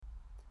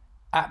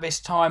At this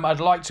time, I'd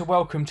like to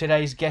welcome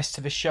today's guest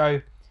to the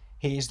show.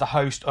 He is the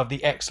host of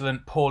the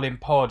excellent Paul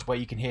Pod, where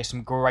you can hear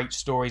some great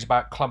stories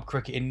about club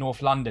cricket in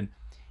North London.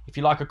 If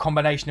you like a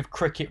combination of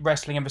cricket,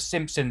 wrestling and The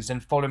Simpsons,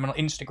 then follow him on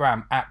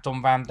Instagram at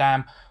Don Van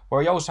Dam,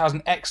 where he also has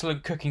an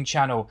excellent cooking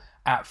channel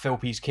at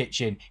Philpy's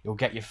Kitchen. You'll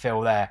get your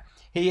fill there.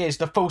 He is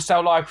the Full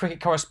Sail Live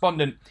cricket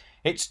correspondent.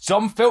 It's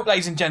Tom Philp,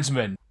 ladies and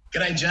gentlemen.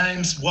 G'day,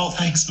 James. Well,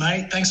 thanks,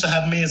 mate. Thanks for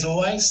having me as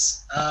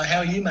always. How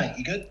are you, mate?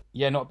 You good?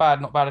 Yeah, not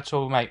bad at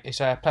all, mate. It's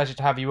a pleasure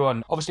to have you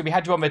on. Obviously, we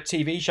had you on the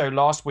TV show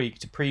last week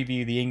to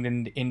preview the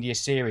England-India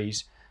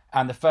series,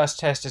 and the first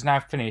test is now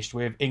finished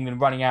with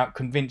England running out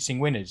convincing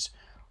winners.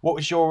 What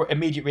was your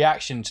immediate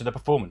reaction to the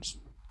performance?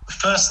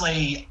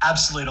 Firstly,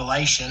 absolute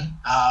elation.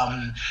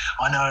 I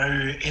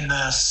know in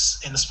the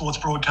sports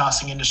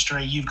broadcasting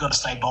industry, you've got to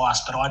stay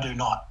biased, but I do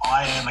not.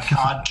 I am a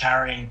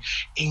card-carrying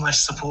English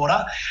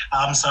supporter,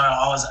 so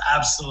I was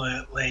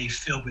absolutely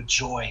filled with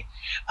joy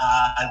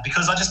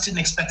because I just didn't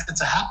expect it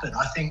to happen.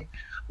 I think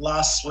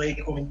last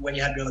week when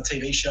you had me on the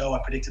TV show, I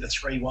predicted a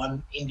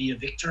 3-1 India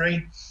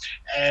victory.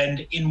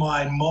 And in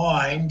my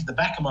mind, the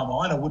back of my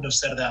mind, I wouldn't have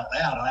said it out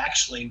loud. I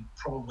actually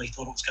probably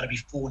thought it was going to be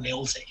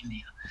 4-0 to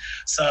India.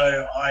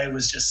 So I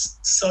was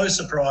just so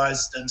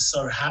surprised and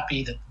so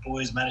happy that the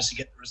boys managed to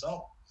get the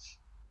result.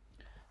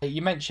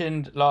 You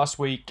mentioned last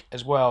week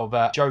as well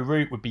that Joe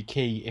Root would be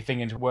key if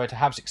England were to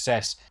have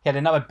success. He had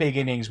another big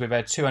innings with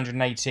a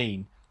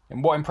 218.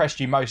 And what impressed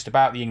you most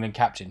about the England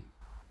captain?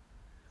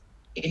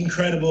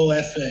 Incredible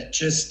effort,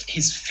 just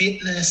his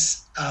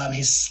fitness,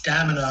 his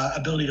stamina,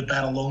 ability to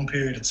bat a long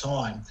period of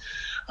time.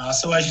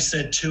 So as you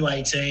said,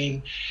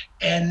 218,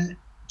 and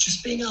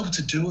just being able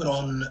to do it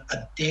on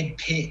a dead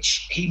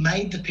pitch, he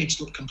made the pitch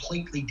look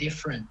completely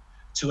different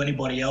to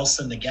anybody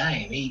else in the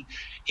game. He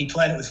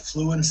played it with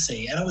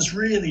fluency, and it was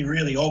really,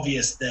 really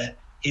obvious that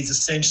he's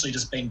essentially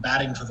just been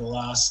batting for the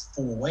last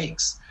 4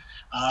 weeks.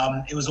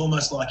 It was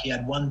almost like he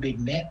had one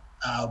big net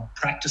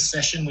practice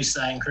session, we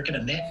say in cricket,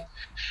 a net,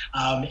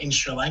 in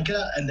Sri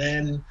Lanka, and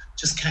then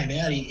just came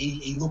out.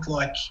 He looked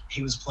like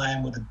he was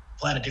playing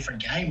a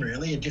different game,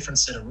 really, a different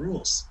set of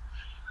rules.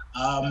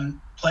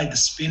 Played the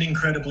spin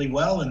incredibly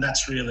well, and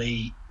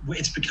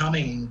it's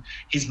becoming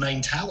his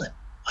main talent.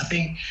 I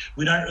think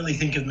we don't really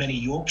think of many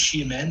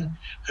Yorkshire men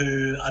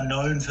who are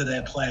known for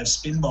their play of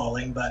spin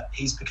bowling, but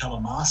he's become a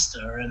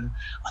master, and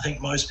I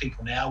think most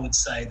people now would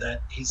say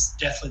that he's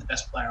definitely the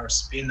best player of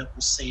spin that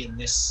we'll see in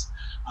this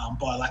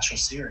bilateral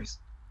series.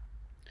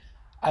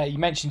 You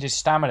mentioned his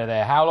stamina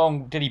there. How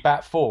long did he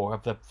bat for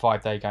of the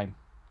 5-day game?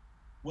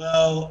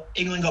 Well,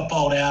 England got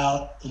bowled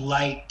out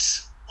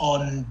late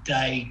on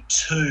day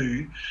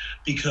 2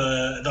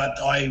 because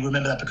I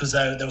remember that because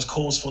there was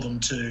calls for them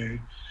to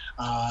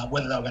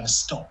whether they were going to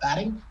stop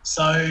batting.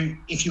 So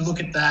if you look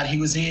at that, he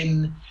was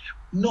in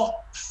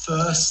not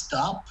first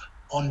up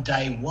on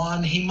day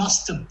 1. He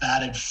must have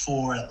batted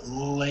for at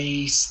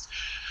least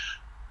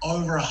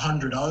over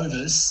 100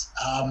 overs,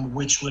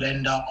 which would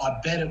end up, I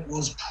bet it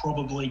was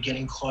probably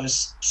getting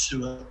close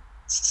to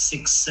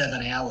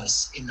 6-7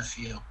 hours in the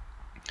field.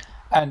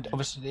 And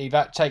obviously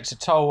that takes a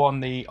toll on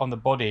the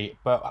body,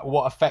 but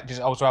what effect does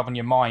it also have on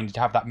your mind to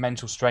have that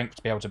mental strength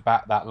to be able to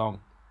bat that long?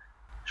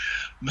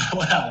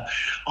 Well,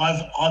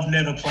 I've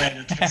never played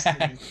a test of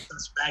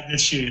such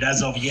magnitude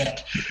as of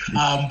yet,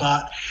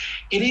 but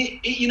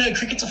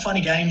cricket's a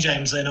funny game,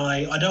 James, and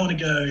I don't want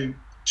to go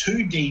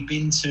too deep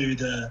into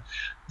the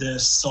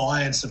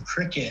science of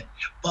cricket,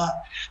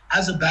 but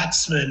as a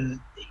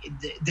batsman,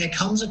 there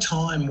comes a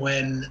time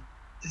when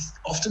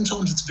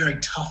oftentimes it's very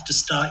tough to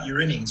start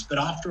your innings, but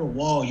after a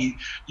while you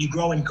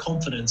grow in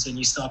confidence and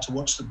you start to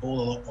watch the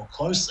ball a lot more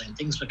closely and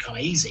things become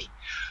easy.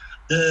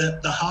 The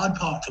hard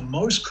part for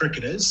most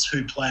cricketers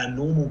who play a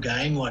normal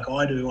game like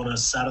I do on a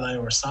Saturday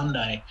or a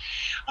Sunday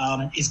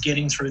is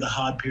getting through the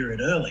hard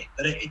period early.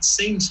 But it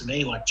seemed to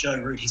me like Joe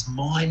Root, his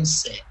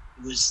mindset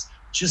was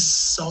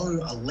just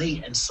so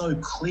elite and so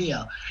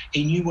clear.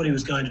 He knew what he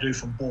was going to do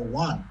from ball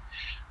 1.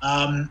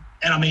 And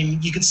I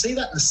mean, you could see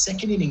that in the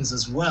second innings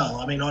as well.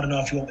 I mean, I don't know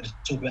if you want me to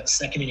talk about the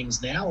second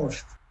innings now or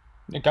if...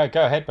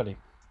 Go ahead, buddy.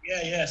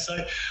 Yeah.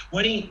 So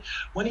when he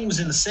was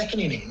in the second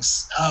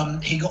innings,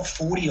 he got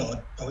 40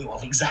 odd,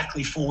 well,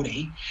 exactly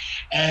 40,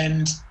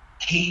 and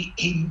he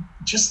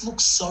just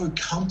looked so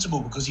comfortable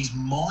because his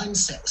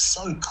mindset was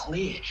so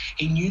clear.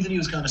 He knew that he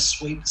was going to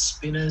sweep the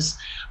spinners,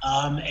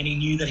 and he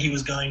knew that he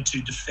was going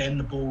to defend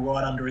the ball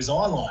right under his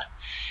eye line.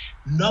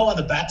 No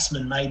other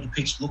batsman made the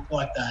pitch look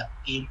like that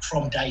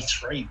from day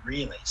 3,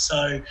 really.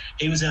 So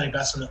he was the only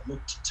batsman that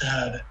looked to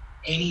have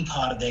any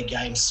part of their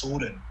game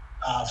sorted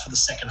for the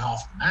second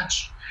half of the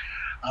match.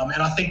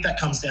 And I think that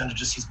comes down to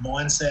just his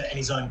mindset and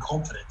his own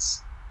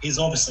confidence. He's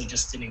obviously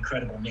just an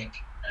incredible nick,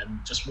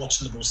 and just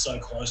watching the ball so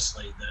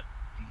closely that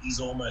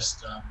he's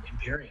almost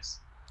imperious.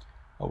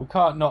 Well, we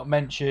can't not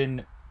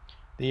mention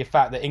the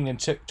fact that England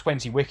took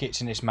 20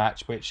 wickets in this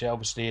match, which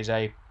obviously is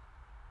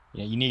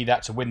you need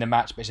that to win the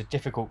match, but it's a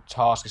difficult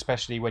task,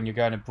 especially when you're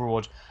going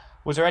abroad.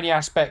 Was there any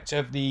aspect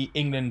of the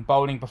England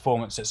bowling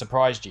performance that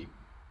surprised you?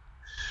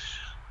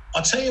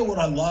 I'll tell you what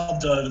I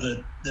loved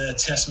over the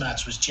Test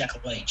match was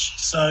Jack Leach.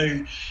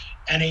 So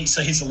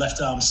he's a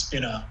left arm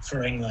spinner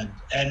for England,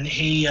 and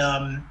he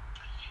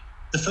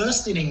the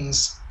first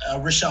innings,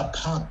 Rishabh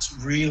Pant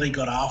really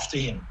got after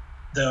him,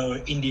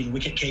 the Indian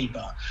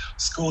wicketkeeper.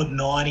 Scored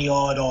 90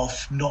 odd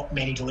off not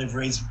many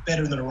deliveries,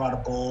 better than a run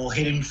of ball,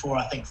 hit him for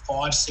I think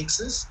 5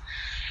 sixes,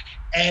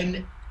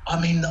 and I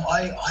mean,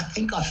 I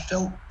think I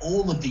felt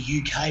all of the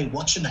UK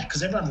watching that,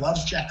 because everyone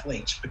loves Jack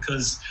Leach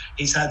because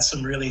he's had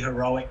some really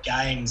heroic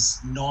games.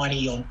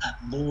 90 at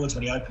Lords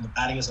when he opened the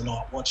batting as a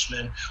night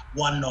watchman,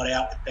 1 not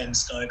out with Ben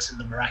Stokes in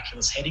the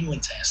miraculous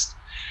Headingley Test.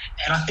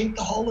 And I think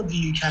the whole of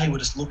the UK were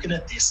just looking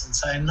at this and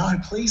saying, no,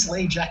 please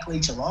leave Jack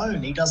Leach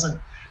alone. He doesn't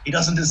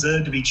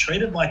deserve to be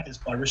treated like this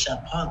by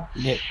Rishabh Pant.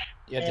 Yeah,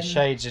 the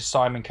shades of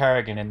Simon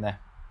Carrigan in there.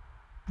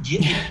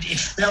 Yeah,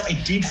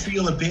 it did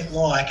feel a bit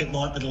like it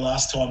might be the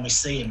last time we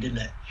see him, didn't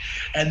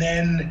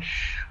it?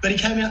 But he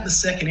came out in the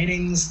second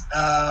innings,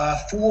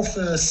 4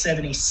 for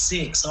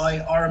 76.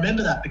 I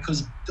remember that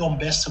because Dom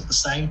Best took the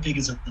same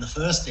figures in the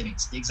first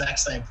innings, the exact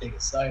same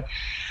figures. So,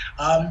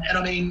 and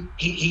I mean,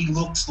 he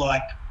looked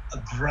like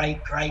a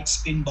great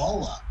spin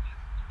bowler.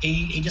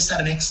 He just had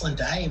an excellent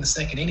day in the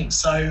second innings.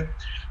 So,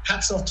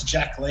 hats off to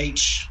Jack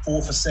Leach,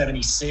 4 for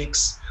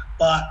 76.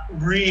 But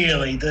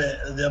really,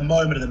 the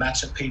moment of the match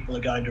that people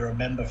are going to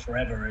remember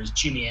forever is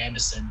Jimmy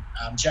Anderson,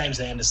 James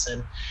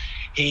Anderson.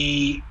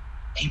 He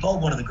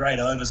bowled one of the great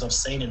overs I've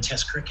seen in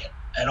Test cricket,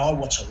 and I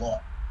watch a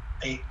lot.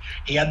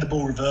 He had the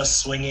ball reverse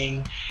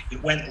swinging.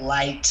 It went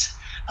late.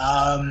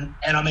 And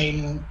I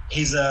mean,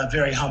 he's a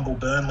very humble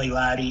Burnley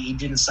lad. He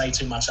didn't say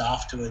too much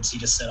afterwards. He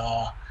just said,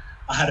 I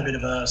had a bit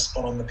of a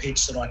spot on the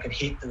pitch that I could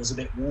hit that was a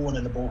bit worn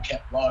and the ball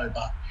kept low.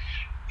 But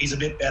he's a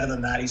bit better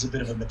than that. He's a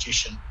bit of a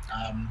magician.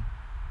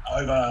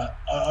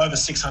 Over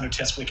 600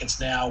 Test wickets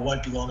now.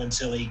 Won't be long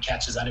until he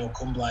catches Anil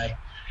Kumble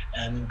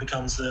and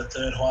becomes the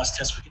 3rd highest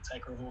Test wicket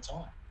taker of all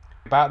time.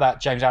 About that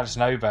James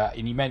Anderson over,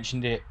 and you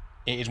mentioned it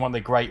is one of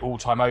the great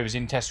all-time overs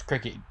in Test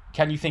cricket.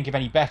 Can you think of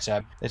any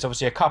better? There's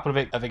obviously a couple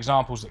of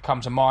examples that come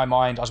to my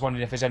mind. I was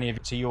wondering if there's any of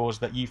it to yours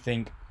that you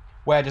think,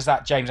 where does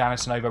that James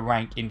Anderson over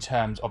rank in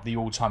terms of the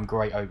all-time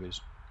great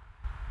overs?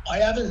 I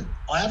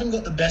haven't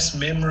got the best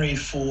memory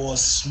for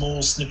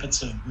small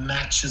snippets of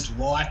matches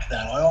like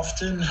that. I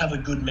often have a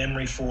good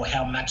memory for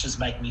how matches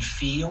make me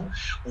feel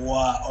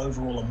or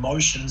overall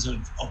emotions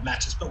of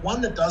matches. But one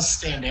that does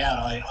stand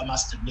out, I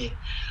must admit,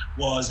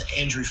 was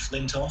Andrew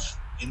Flintoff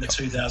in the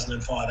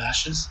 2005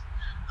 Ashes.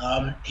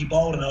 He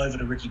bowled an over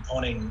to Ricky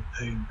Ponting,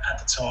 who at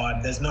the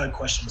time, there's no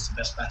question, was the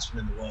best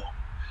batsman in the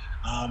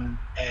world.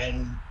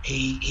 And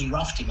he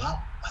roughed him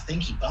up. I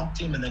think he bumped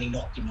him and then he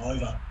knocked him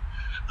over.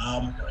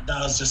 That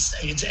was just,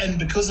 and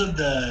because of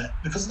the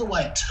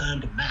way it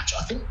turned a match,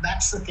 I think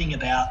that's the thing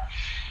about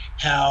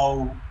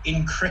how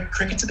in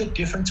cricket's a bit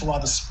different to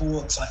other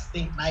sports. I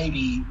think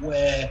maybe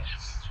where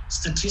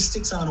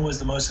statistics aren't always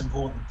the most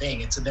important thing.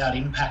 It's about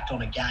impact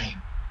on a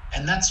game,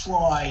 and that's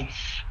why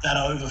that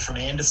over from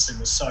Anderson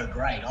was so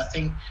great. I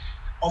think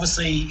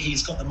obviously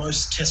he's got the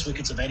most Test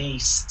wickets of any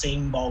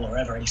seam bowler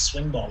ever, any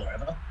swing bowler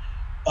ever,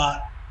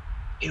 but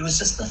it was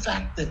just the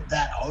fact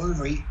that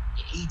over,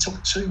 he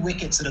took 2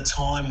 wickets at a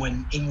time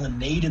when England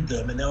needed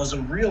them, and there was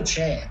a real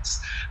chance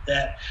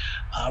that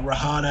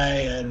Rahane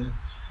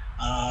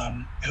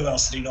and who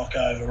else did he knock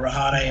over?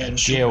 Rahane and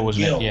Gill,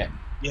 wasn't it? Yeah.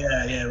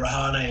 Yeah,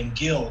 Rahane and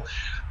Gill.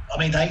 I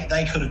mean,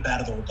 they could have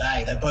batted all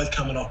day. They're both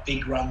coming off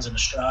big runs in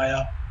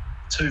Australia,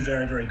 2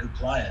 very, very good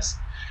players.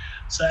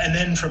 So, and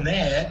then from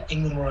there,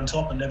 England were on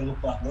top and never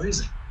looked like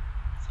losing.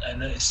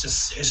 And it's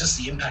just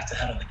the impact it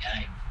had on the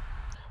game.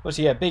 Well,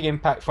 so yeah, big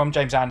impact from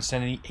James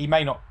Anderson. He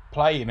may not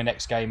play in the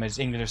next game, as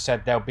England have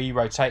said they'll be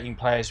rotating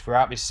players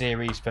throughout this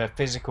series for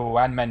physical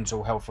and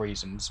mental health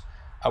reasons.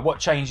 What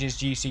changes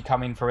do you see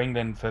coming for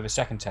England for the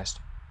second test?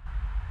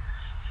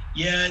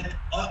 Yeah,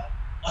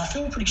 I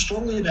feel pretty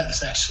strongly about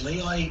this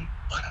actually. I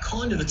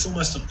kind of, it's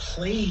almost a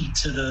plea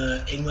to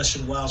the English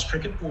and Wales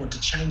Cricket Board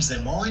to change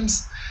their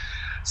minds.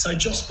 So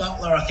Jos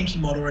Buttler, I think he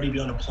might already be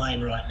on a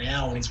plane right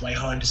now on his way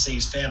home to see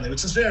his family,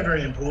 which is very,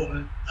 very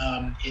important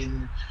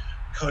in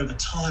COVID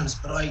times.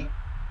 But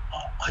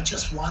I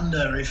just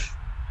wonder if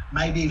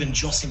maybe even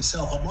Jos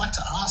himself, I'd like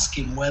to ask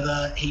him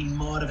whether he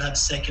might have had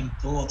second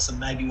thoughts and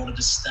maybe wanted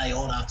to stay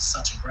on after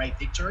such a great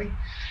victory.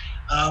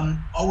 I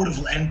would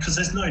have, and because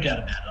there's no doubt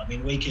about it. I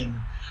mean, we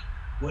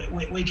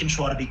can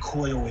try to be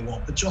coy all we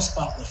want, but Jos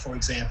Buttler, for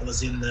example,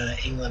 is in the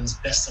England's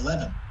best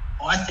 11.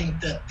 I think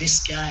that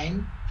this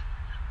game,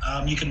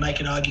 you can make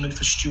an argument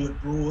for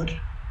Stuart Broad,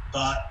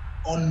 but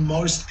on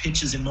most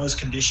pitches in most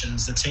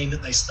conditions, the team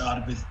that they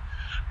started with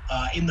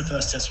in the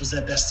first test was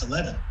their best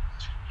 11.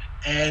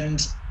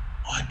 And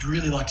I'd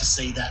really like to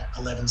see that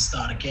 11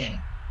 start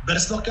again, but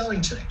it's not going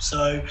to.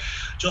 So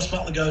Jos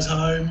Buttler goes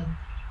home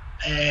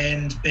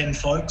and Ben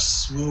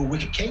Foakes will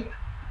wicket keep.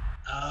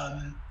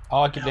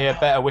 Arguably a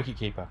better wicket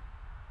keeper.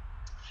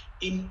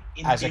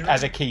 As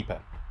a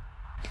keeper.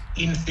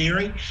 In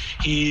theory,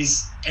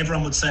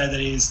 everyone would say that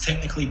he is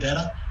technically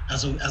better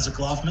as a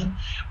gloveman,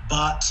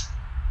 but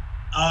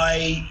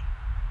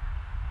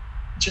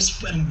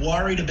just am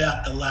worried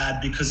about the lad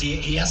because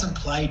he hasn't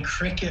played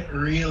cricket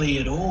really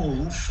at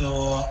all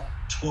for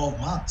 12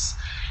 months.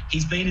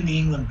 He's been in the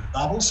England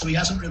bubble, so he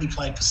hasn't really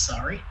played for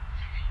Surrey.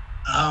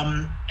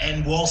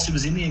 And whilst he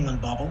was in the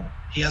England bubble,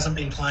 he hasn't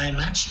been playing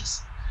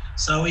matches.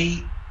 So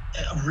he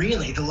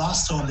really, the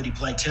last time that he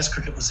played Test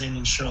cricket was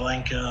in Sri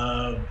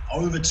Lanka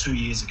over 2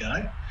 years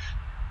ago.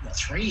 Well,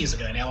 3 years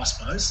ago now, I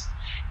suppose.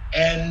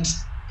 And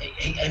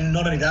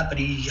not only that, but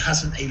he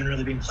hasn't even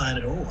really been playing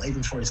at all,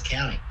 even for his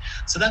county.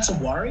 So that's a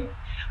worry.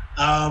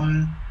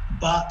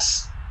 But,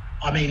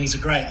 I mean, he's a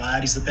great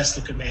lad. He's the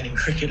best-looking man in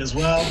cricket as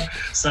well.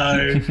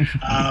 So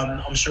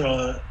I'm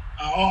sure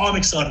I'm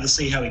excited to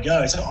see how he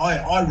goes.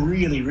 I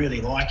really,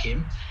 really like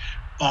him.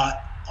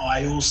 But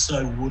I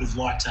also would have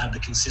liked to have the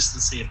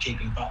consistency of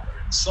keeping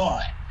Butler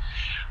inside.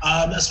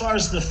 As far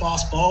as the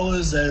fast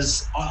bowlers,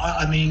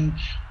 I mean,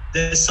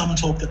 there's some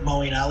talk that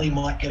Moeen Ali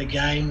might get a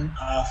game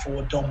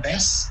for Dom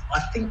Bess. I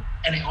think,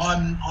 and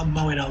I'm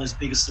Moeen Ali's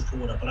biggest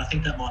supporter, but I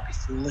think that might be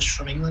foolish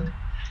from England.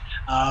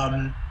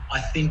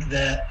 I think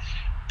that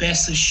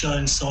Bess has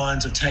shown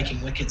signs of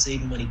taking wickets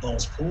even when he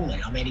bowls poorly.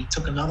 I mean, he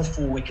took another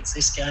 4 wickets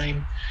this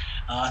game.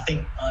 I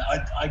think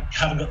I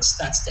haven't got the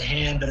stats to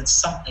hand, but it's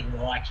something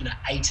like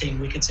 18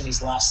 wickets in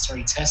his last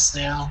 3 tests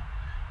now.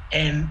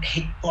 And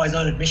by his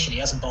own admission, he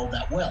hasn't bowled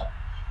that well.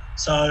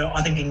 So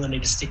I think England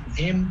need to stick with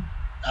him.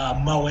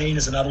 Moeen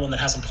is another one that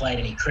hasn't played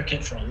any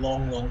cricket for a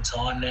long, long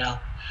time now.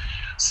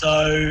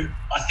 So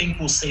I think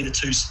we'll see the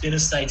 2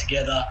 spinners stay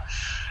together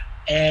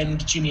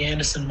and Jimmy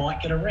Anderson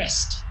might get a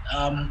rest.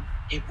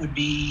 It would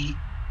be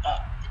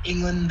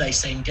England, they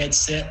seem dead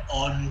set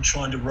on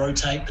trying to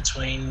rotate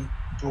between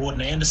Broad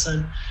and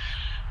Anderson.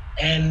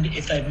 And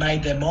if they've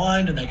made their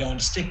mind and they're going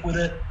to stick with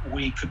it,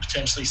 we could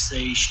potentially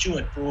see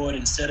Stuart Broad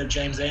instead of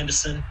James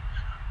Anderson.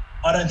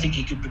 I don't think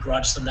he could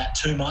begrudge them that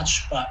too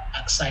much, but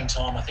at the same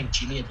time, I think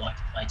Jimmy would like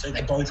to play too.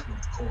 They both would,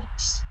 of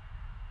course.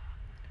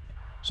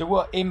 So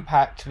what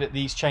impact that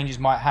these changes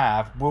might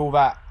have, will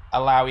that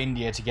allow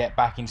India to get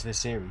back into the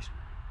series?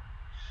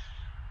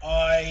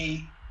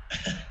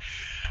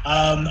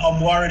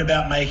 I'm worried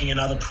about making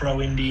another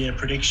pro-India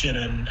prediction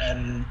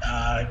and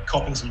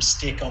copping some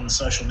stick on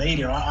social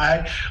media.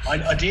 I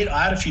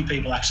had a few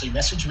people actually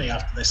message me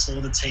after they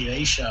saw the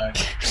TV show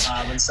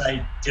and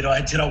say, did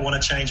I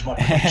want to change my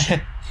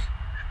prediction?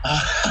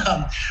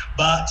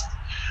 But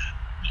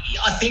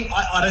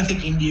I don't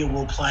think India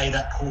will play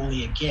that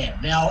poorly again.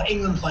 Now,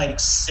 England played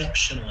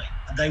exceptionally.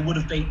 They would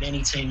have beaten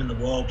any team in the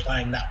world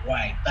playing that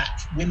way.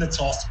 Win the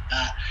toss,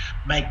 bat,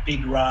 make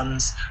big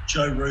runs.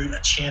 Joe Root, a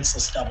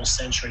chanceless double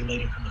century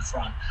leading from the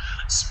front.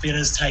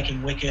 Spinners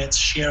taking wickets,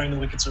 sharing the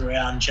wickets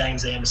around.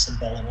 James Anderson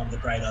bowling one of the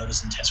great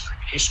overs in Test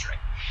cricket history.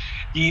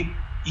 You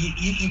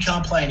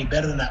can't play any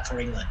better than that for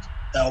England.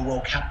 They were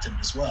well captained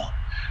as well.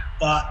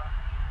 But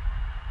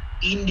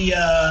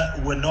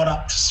India were not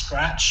up to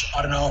scratch.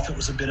 I don't know if it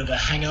was a bit of a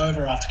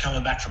hangover after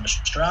coming back from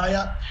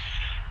Australia.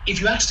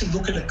 If you actually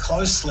look at it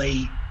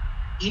closely,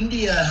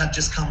 India had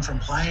just come from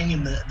playing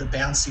in the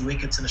bouncy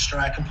wickets in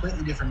Australia,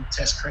 completely different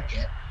Test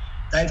cricket.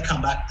 They've come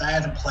back, they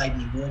haven't played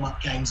any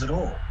warm-up games at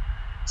all.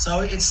 So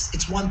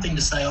it's one thing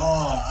to say,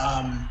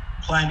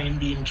 playing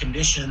Indian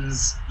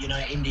conditions,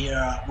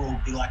 India will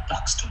be like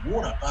ducks to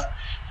water. But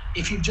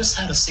if you've just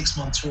had a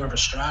 6-month tour of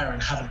Australia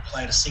and haven't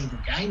played a single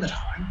game at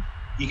home,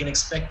 you can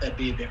expect they'd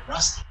be a bit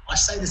rusty. I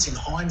say this in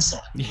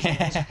hindsight.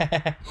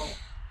 Yeah.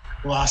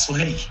 Last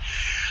week.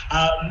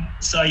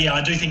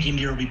 I do think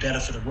India will be better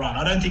for the run.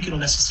 I don't think it'll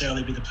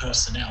necessarily be the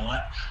personnel.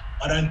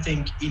 I don't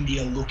think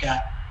India look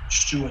at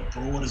Stuart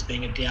Broad as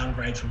being a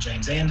downgrade from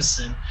James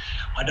Anderson.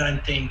 I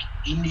don't think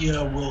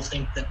India will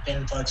think that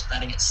Ben Stokes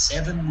batting at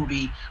 7 will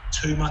be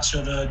too much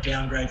of a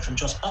downgrade from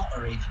Jos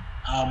Buttler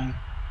even.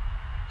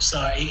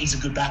 So he's a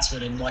good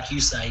batsman, and like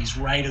you say, he's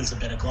rated as a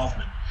better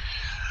gloveman.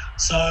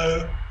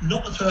 So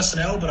not the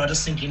personnel, but I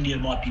just think India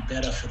might be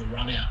better for the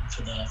run out,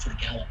 for the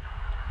gallop.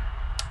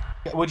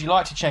 Would you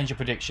like to change your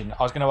prediction?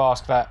 I was going to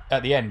ask that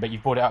at the end, but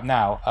you've brought it up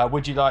now.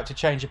 Would you like to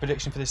change your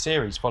prediction for the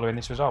series following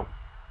this result?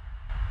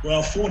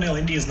 Well, 4-0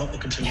 India's not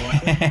looking too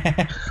likely.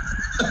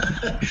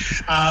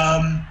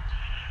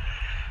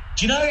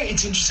 Do you know,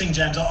 it's interesting,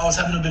 James, I was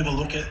having a bit of a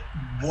look at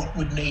what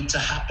would need to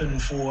happen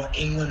for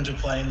England to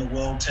play in the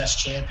World Test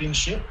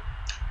Championship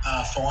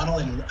final.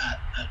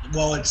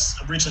 It's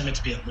originally meant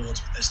to be at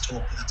Lord's, but there's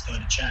talk that that's going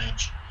to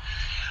change.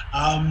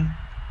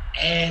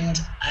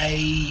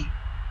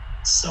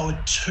 So a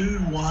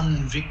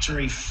 2-1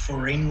 victory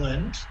for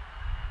England,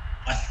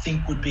 I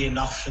think, would be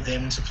enough for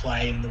them to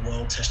play in the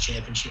World Test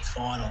Championship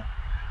final.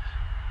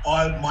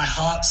 My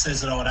heart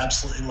says that I would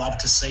absolutely love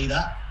to see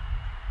that.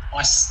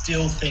 I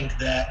still think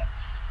that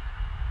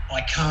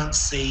I can't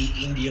see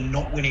India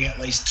not winning at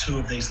least 2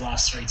 of these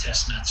last 3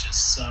 Test matches.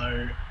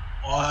 So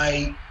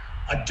I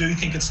do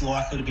think it's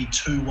likely to be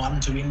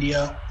 2-1 to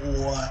India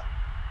or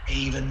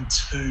even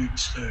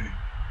 2-2.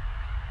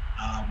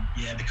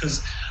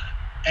 Because...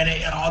 And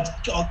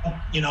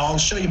I'll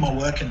show you my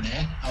work in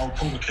there. I'll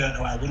pull the curtain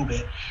away a little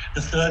bit.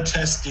 The 3rd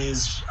test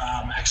is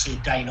actually a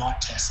day-night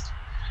test,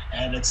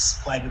 and it's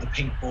played with a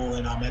pink ball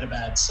in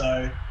Ahmedabad.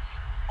 So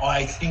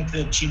I think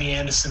that Jimmy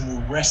Anderson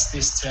will rest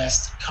this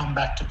test, come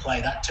back to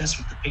play that test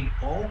with the pink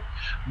ball.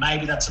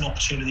 Maybe that's an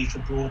opportunity for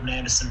Broad and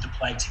Anderson to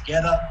play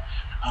together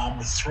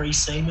with 3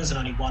 seamers and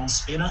only 1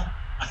 spinner,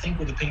 I think,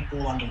 with the pink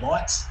ball under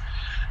lights.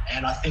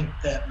 And I think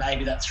that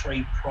maybe that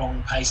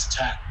 3-prong pace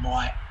attack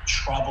might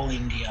trouble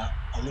India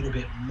a little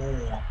bit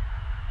more.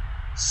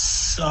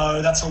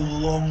 So that's a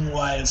long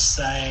way of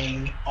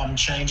saying I'm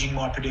changing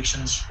my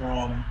predictions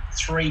from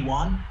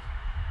 3-1,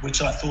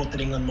 which I thought that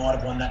England might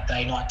have won that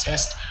day-night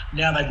test.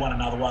 Now they've won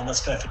another one.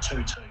 Let's go for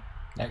 2-2.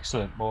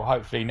 Excellent. Well,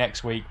 hopefully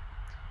next week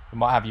we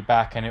might have you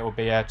back and it will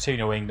be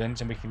 2-0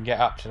 England and we can get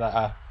up to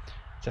that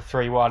to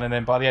 3-1, and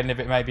then by the end of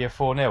it maybe a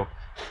 4-0.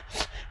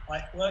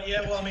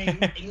 I mean,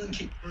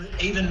 England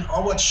even I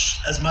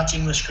watch as much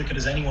English cricket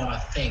as anyone, I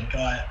think.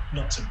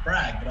 Not to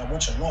brag, but I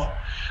watch a lot.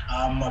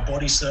 My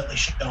body's certainly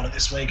shown it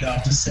this week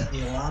after setting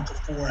the alarm for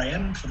 4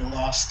 a.m. for the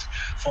last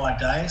 5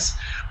 days.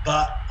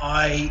 But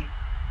I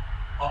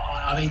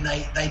mean,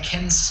 they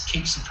can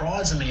keep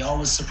surprising me. I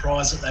was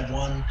surprised that they've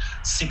won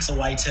 6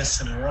 away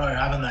tests in a row,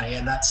 haven't they?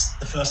 And that's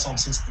the first time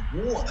since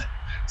the war,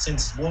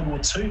 since World War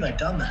II, they've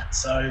done that.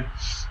 So,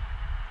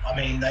 I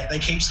mean, they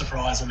keep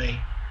surprising me.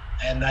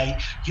 And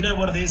you know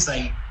what it is?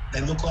 They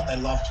look like they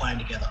love playing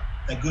together.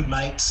 They're good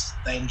mates.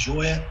 They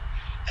enjoy it.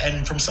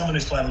 And from someone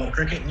who's played a lot of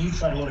cricket, and you've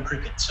played a lot of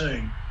cricket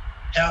too,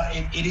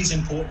 it is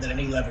important at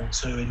any level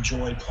to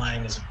enjoy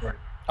playing as a group.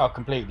 Oh,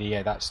 completely.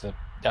 Yeah, that's the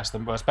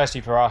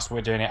especially for us,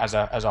 we're doing it as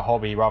a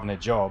hobby rather than a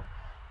job.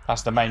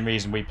 That's the main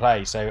reason we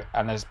play. So,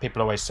 and as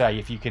people always say,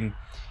 if you can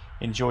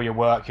enjoy your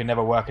work, you'll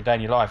never work a day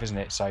in your life, isn't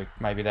it? So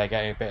maybe they're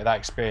getting a bit of that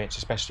experience,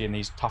 especially in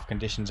these tough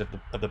conditions of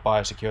the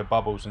biosecure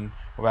bubbles and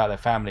without their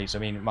families. I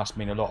mean, it must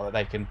mean a lot that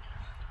they can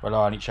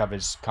rely on each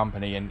other's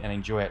company and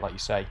enjoy it, like you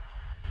say.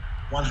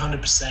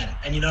 100%.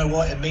 And you know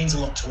what? It means a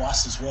lot to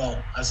us as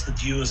well, as the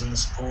viewers and the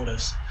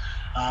supporters.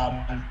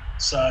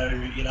 So,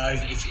 you know,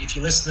 if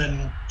you're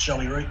listening,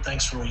 Joey Root,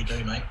 thanks for all you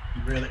do, mate.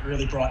 You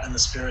really brighten the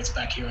spirits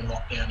back here in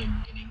lockdown in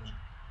England.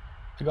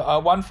 I've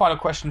got one final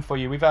question for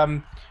you.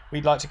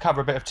 We'd like to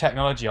cover a bit of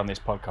technology on this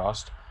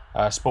podcast,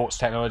 sports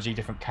technology,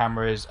 different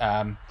cameras,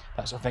 that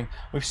sort of thing.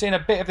 We've seen a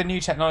bit of the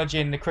new technology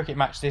in the cricket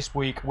match this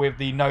week with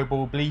the no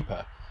ball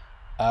bleeper.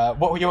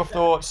 What were your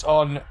thoughts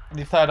on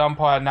the third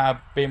umpire now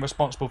being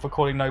responsible for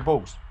calling no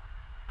balls?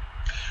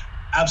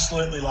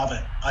 Absolutely love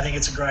it. I think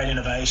it's a great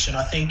innovation.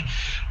 I think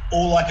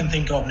all I can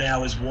think of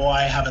now is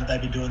why haven't they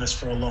been doing this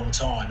for a long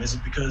time? Is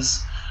it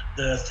because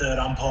the third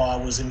umpire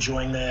was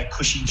enjoying their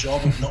cushy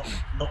job of not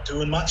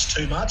doing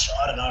too much?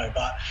 I don't know.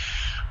 But,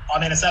 I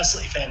mean, it's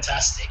absolutely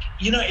fantastic.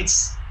 You know,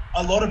 it's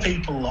a lot of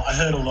people, I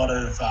heard a lot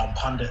of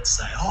pundits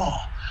say,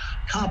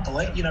 can't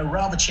believe, you know,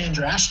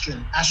 Ravichandra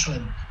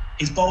Ashwin,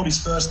 he's bowled his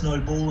first no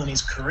ball in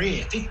his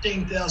career.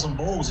 15,000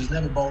 balls, he's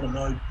never bowled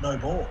a no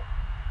ball.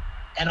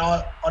 And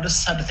I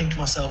just had to think to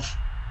myself,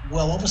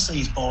 well, obviously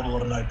he's bowled a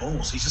lot of no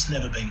balls. He's just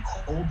never been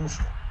called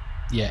before.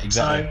 Yeah,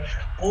 exactly.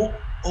 So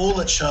all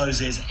it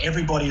shows is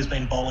everybody has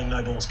been bowling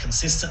no balls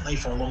consistently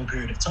for a long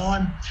period of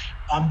time.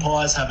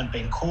 Umpires haven't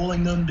been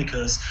calling them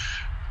because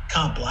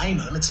can't blame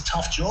them. It's a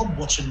tough job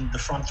watching the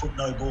front foot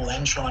no ball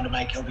and trying to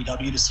make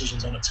LBW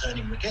decisions on a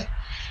turning wicket.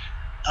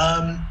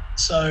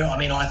 So, I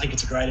mean, I think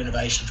it's a great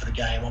innovation for the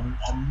game.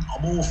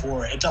 I'm all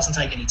for it. It doesn't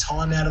take any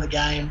time out of the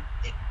game.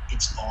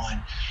 It's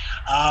fine.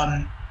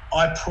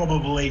 I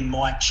probably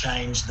might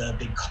change the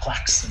big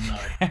klaxon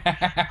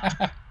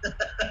though.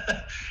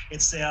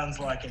 It sounds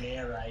like an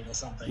air raid or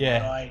something.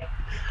 Yeah.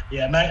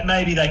 But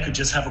maybe they could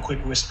just have a quick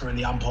whisper in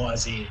the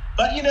umpire's ear.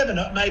 But you never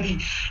know. Maybe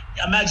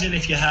imagine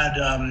if you had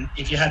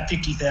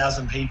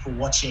 50,000 people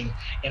watching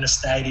in a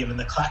stadium and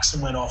the klaxon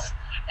went off,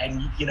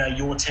 and you know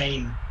your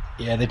team.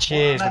 Yeah, the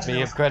cheers would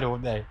be incredible,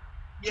 wouldn't they?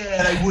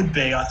 Yeah, they would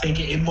be. I think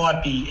it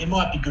might be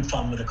good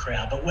fun with a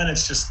crowd, but when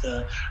it's just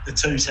the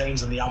two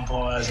teams and the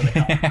umpires and a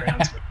couple of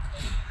groundsmen,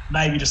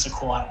 maybe just a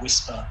quiet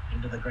whisper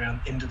into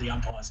the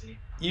umpire's ear.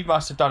 You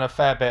must have done a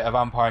fair bit of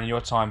umpiring in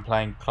your time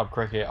playing club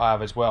cricket. I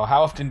have as well.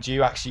 How often do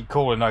you actually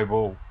call a no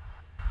ball?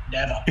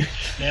 Never.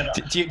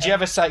 do you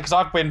ever say? Because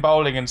I've been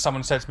bowling and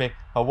someone said to me,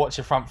 "Oh, watch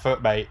your front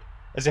foot, mate,"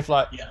 as if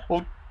like,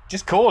 well,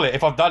 just call it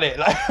if I've done it.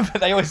 But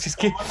they always just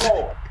keep.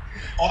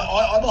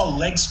 I bowl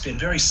leg spin,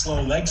 very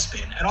slow leg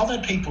spin, and I've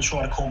had people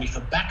try to call me for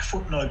back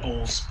foot no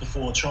balls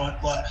before,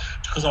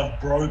 because I've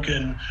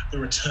broken the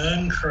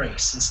return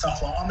crease and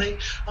stuff like. I mean,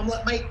 I'm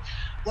like, mate,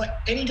 like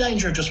any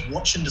danger of just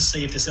watching to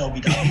see if this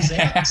LBW is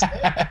out.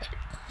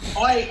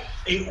 I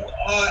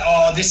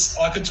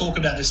could talk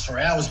about this for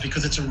hours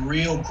because it's a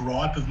real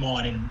gripe of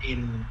mine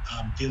in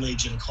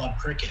village and club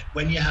cricket.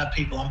 When you have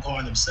people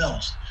umpiring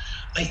themselves,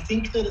 they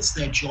think that it's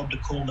their job to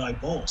call no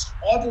balls.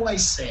 I've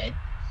always said,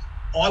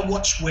 I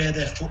watch where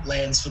their foot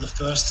lands for the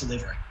first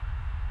delivery.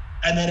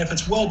 And then if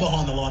it's well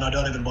behind the line, I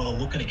don't even bother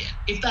looking again.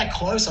 If they're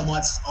close, I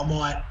might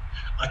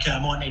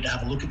need to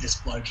have a look at this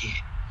bloke here.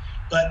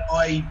 But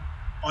I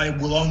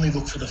will only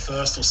look for the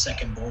first or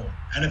second ball.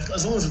 And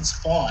as long as it's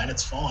fine,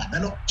 it's fine.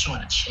 They're not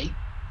trying to cheat.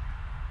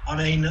 I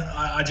mean,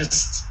 I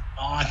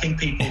I think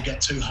people get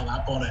too hung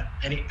up on it,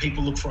 and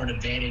people look for an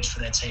advantage for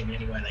their team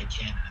any way they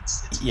can. And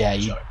it's yeah,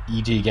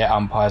 you do get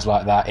umpires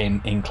like that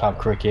in club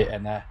cricket,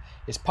 and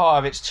it's part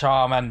of its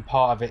charm and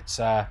part of its,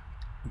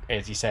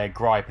 as you say,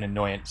 gripe and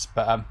annoyance.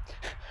 But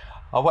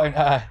I won't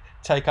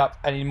take up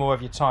any more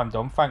of your time,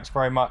 Dom. Thanks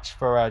very much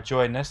for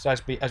joining us.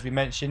 As we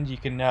mentioned, you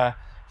can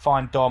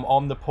find Dom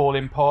on the Paul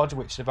in Pod,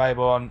 which is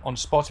available on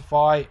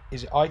Spotify.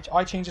 Is it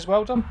iTunes as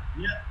well, Dom?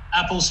 Yeah,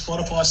 Apple,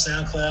 Spotify,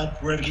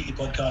 SoundCloud, wherever you get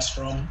your podcast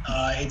from.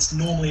 It's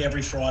normally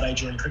every Friday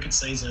during cricket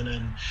season,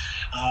 and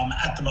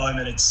at the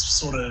moment it's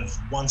sort of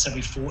once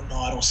every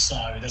fortnight or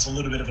so. There's a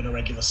little bit of an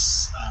irregular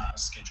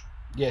schedule.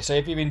 Yeah, so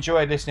if you've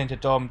enjoyed listening to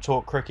Dom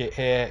talk cricket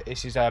here,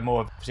 this is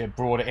more of a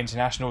broader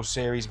international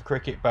series of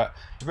cricket, but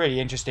it's really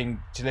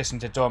interesting to listen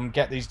to Dom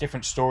get these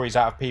different stories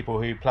out of people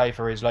who play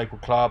for his local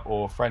club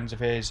or friends of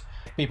his.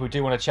 If people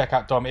do want to check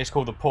out Dom, it's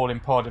called the Paul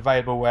in Pod,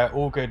 available where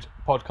all good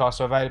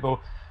podcasts are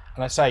available.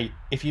 And I say,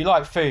 if you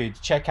like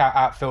food, check out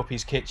at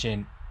Philpy's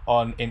Kitchen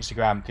on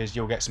Instagram, because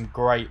you'll get some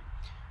great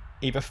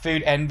either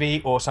food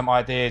envy or some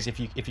ideas if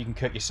you can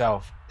cook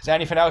yourself. Is there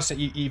anything else that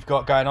you've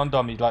got going on,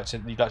 Dom, you'd like to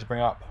bring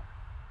up?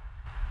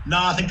 No,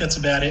 I think that's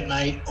about it,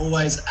 mate.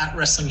 Always at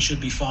Wrestling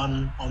Should Be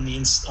Fun on the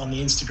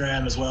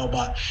Instagram as well.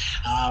 But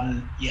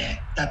yeah,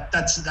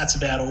 that's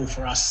about all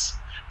for us.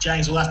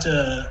 James, we'll have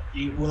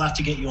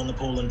to get you on the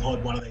Paul and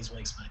Pod one of these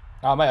weeks, mate.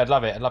 Oh, mate, I'd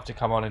love it. I'd love to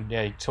come on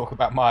and talk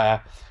about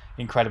my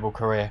incredible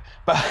career,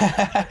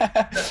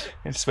 but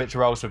and switch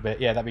roles a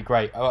bit. Yeah, that'd be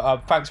great.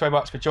 Thanks very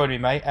much for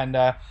joining me, mate. And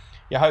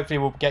yeah, hopefully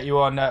we'll get you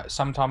on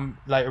sometime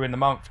later in the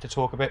month to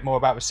talk a bit more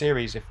about the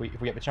series if we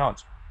get the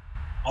chance.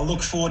 I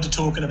look forward to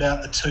talking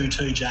about the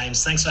 2-2,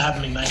 James. Thanks for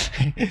having me,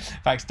 mate.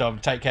 Thanks, Dom.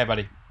 Take care,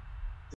 buddy.